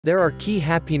There are key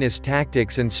happiness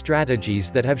tactics and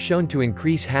strategies that have shown to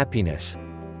increase happiness.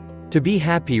 To be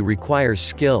happy requires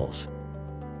skills.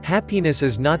 Happiness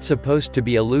is not supposed to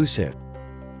be elusive.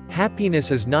 Happiness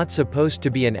is not supposed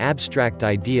to be an abstract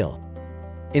ideal.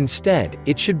 Instead,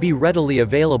 it should be readily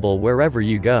available wherever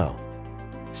you go.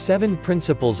 7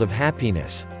 Principles of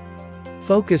Happiness.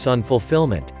 Focus on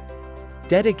fulfillment.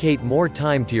 Dedicate more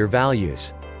time to your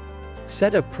values.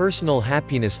 Set a personal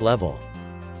happiness level.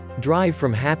 Drive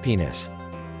from happiness.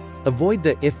 Avoid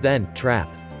the if-then trap.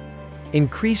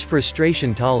 Increase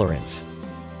frustration tolerance.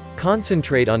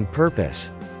 Concentrate on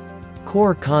purpose.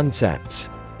 Core concepts.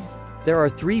 There are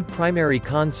 3 primary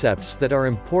concepts that are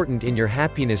important in your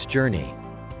happiness journey.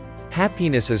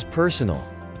 Happiness is personal.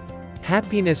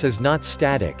 Happiness is not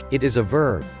static, it is a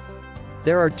verb.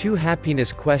 There are 2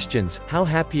 happiness questions: how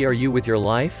happy are you with your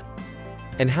life?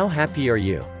 And how happy are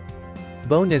you?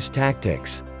 Bonus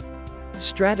tactics.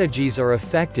 Strategies are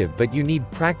effective, but you need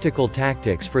practical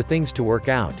tactics for things to work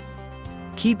out.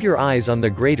 Keep your eyes on the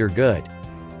greater good.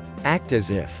 Act as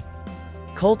if.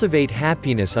 Cultivate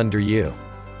happiness under you.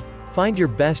 Find your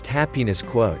best happiness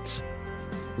quotes.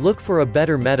 Look for a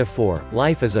better metaphor: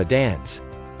 life is a dance.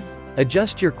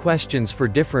 Adjust your questions for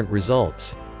different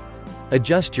results.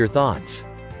 Adjust your thoughts.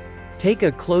 Take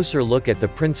a closer look at the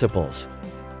principles.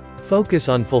 Focus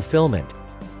on fulfillment.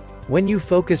 When you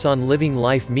focus on living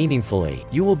life meaningfully,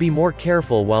 you will be more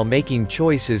careful while making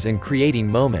choices and creating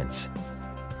moments.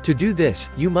 To do this,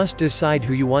 you must decide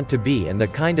who you want to be and the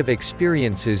kind of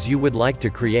experiences you would like to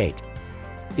create.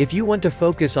 If you want to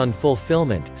focus on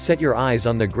fulfillment, set your eyes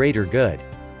on the greater good.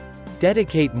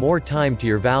 Dedicate more time to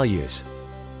your values.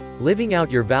 Living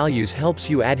out your values helps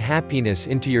you add happiness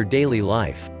into your daily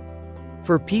life.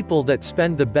 For people that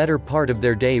spend the better part of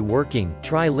their day working,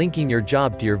 try linking your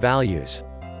job to your values.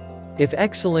 If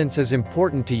excellence is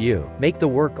important to you, make the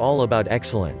work all about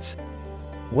excellence.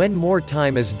 When more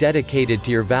time is dedicated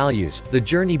to your values, the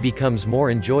journey becomes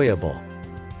more enjoyable.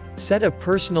 Set a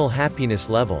personal happiness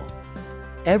level.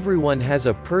 Everyone has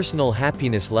a personal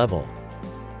happiness level.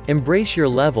 Embrace your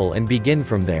level and begin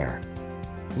from there.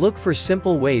 Look for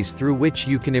simple ways through which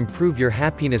you can improve your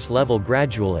happiness level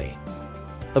gradually.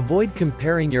 Avoid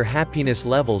comparing your happiness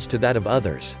levels to that of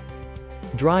others.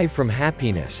 Drive from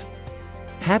happiness.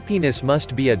 Happiness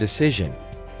must be a decision.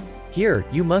 Here,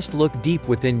 you must look deep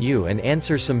within you and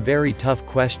answer some very tough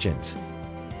questions.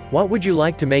 What would you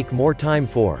like to make more time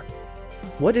for?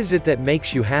 What is it that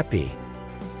makes you happy?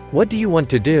 What do you want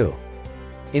to do?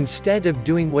 Instead of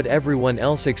doing what everyone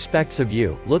else expects of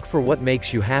you, look for what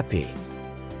makes you happy.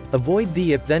 Avoid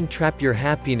the if-then trap. Your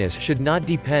happiness should not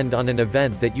depend on an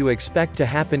event that you expect to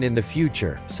happen in the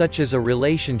future, such as a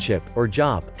relationship or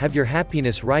job. Have your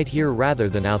happiness right here rather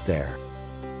than out there.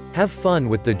 Have fun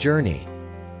with the journey.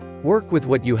 Work with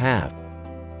what you have.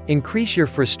 Increase your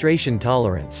frustration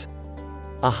tolerance.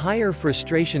 A higher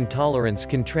frustration tolerance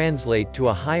can translate to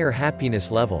a higher happiness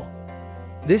level.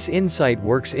 This insight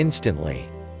works instantly.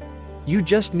 You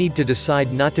just need to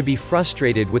decide not to be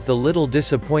frustrated with the little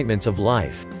disappointments of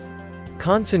life.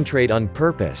 Concentrate on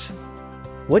purpose.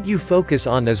 What you focus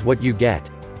on is what you get.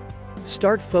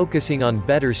 Start focusing on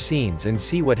better scenes and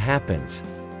see what happens.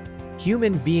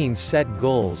 Human beings set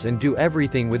goals and do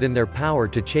everything within their power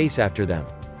to chase after them.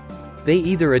 They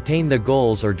either attain the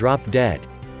goals or drop dead.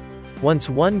 Once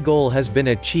one goal has been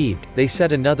achieved, they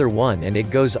set another one, and it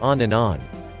goes on and on.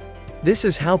 This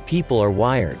is how people are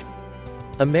wired.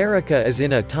 America is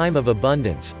in a time of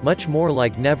abundance, much more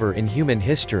like never in human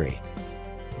history.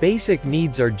 Basic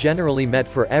needs are generally met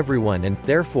for everyone, and,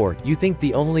 therefore, you think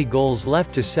the only goals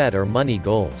left to set are money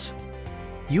goals.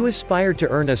 You aspire to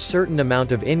earn a certain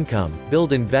amount of income,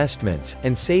 build investments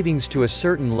and savings to a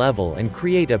certain level, and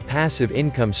create a passive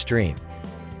income stream.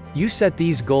 You set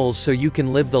these goals so you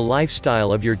can live the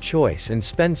lifestyle of your choice and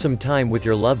spend some time with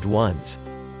your loved ones.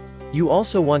 You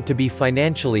also want to be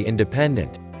financially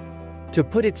independent. To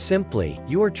put it simply,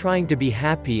 you are trying to be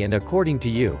happy, and according to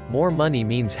you, more money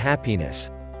means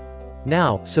happiness.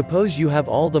 Now, suppose you have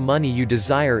all the money you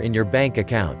desire in your bank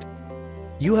account.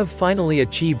 You have finally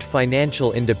achieved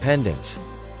financial independence.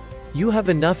 You have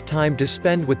enough time to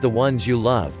spend with the ones you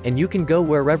love, and you can go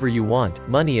wherever you want.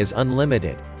 Money is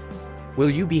unlimited.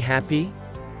 Will you be happy?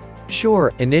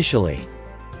 Sure, initially.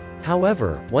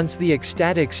 However, once the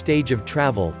ecstatic stage of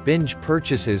travel, binge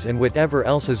purchases and whatever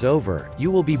else is over, you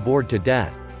will be bored to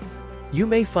death. You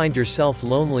may find yourself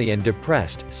lonely and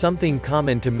depressed, something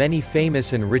common to many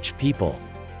famous and rich people.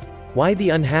 Why the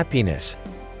unhappiness?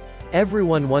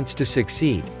 Everyone wants to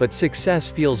succeed, but success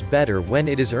feels better when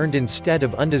it is earned instead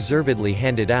of undeservedly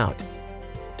handed out.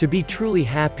 To be truly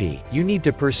happy, you need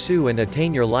to pursue and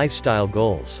attain your lifestyle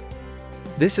goals.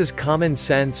 This is common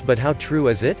sense, but how true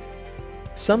is it?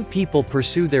 Some people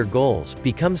pursue their goals,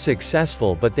 become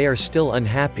successful, but they are still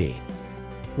unhappy.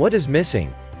 What is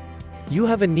missing? You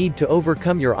have a need to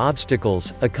overcome your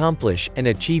obstacles, accomplish, and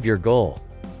achieve your goal.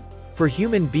 For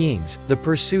human beings, the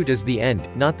pursuit is the end,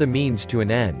 not the means to an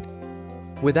end.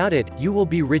 Without it, you will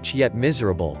be rich yet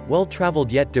miserable,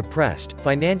 well-traveled yet depressed,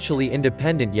 financially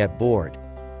independent yet bored.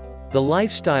 The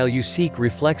lifestyle you seek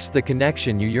reflects the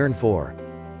connection you yearn for.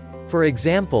 For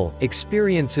example,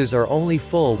 experiences are only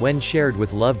full when shared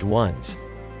with loved ones.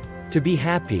 To be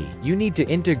happy, you need to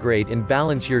integrate and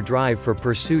balance your drive for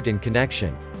pursuit and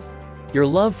connection. Your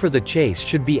love for the chase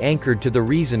should be anchored to the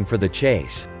reason for the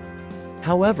chase.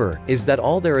 However, is that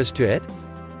all there is to it?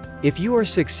 If you are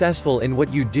successful in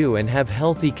what you do and have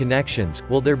healthy connections,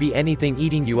 will there be anything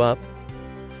eating you up?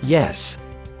 Yes.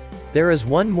 There is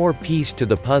one more piece to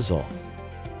the puzzle.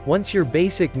 Once your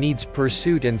basic needs,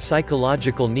 pursuit, and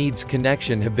psychological needs,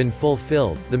 connection, have been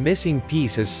fulfilled, the missing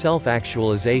piece is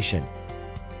self-actualization.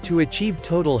 To achieve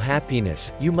total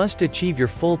happiness, you must achieve your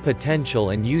full potential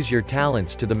and use your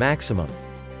talents to the maximum.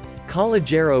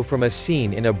 Calogero from A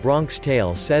Scene in a Bronx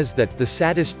Tale says that the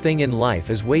saddest thing in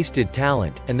life is wasted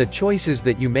talent, and the choices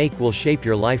that you make will shape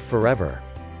your life forever.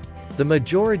 The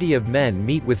majority of men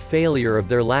meet with failure of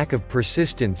their lack of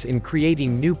persistence in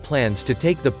creating new plans to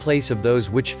take the place of those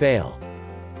which fail.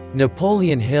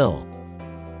 Napoleon Hill.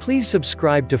 Please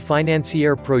subscribe to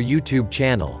Financier Pro YouTube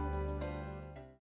channel.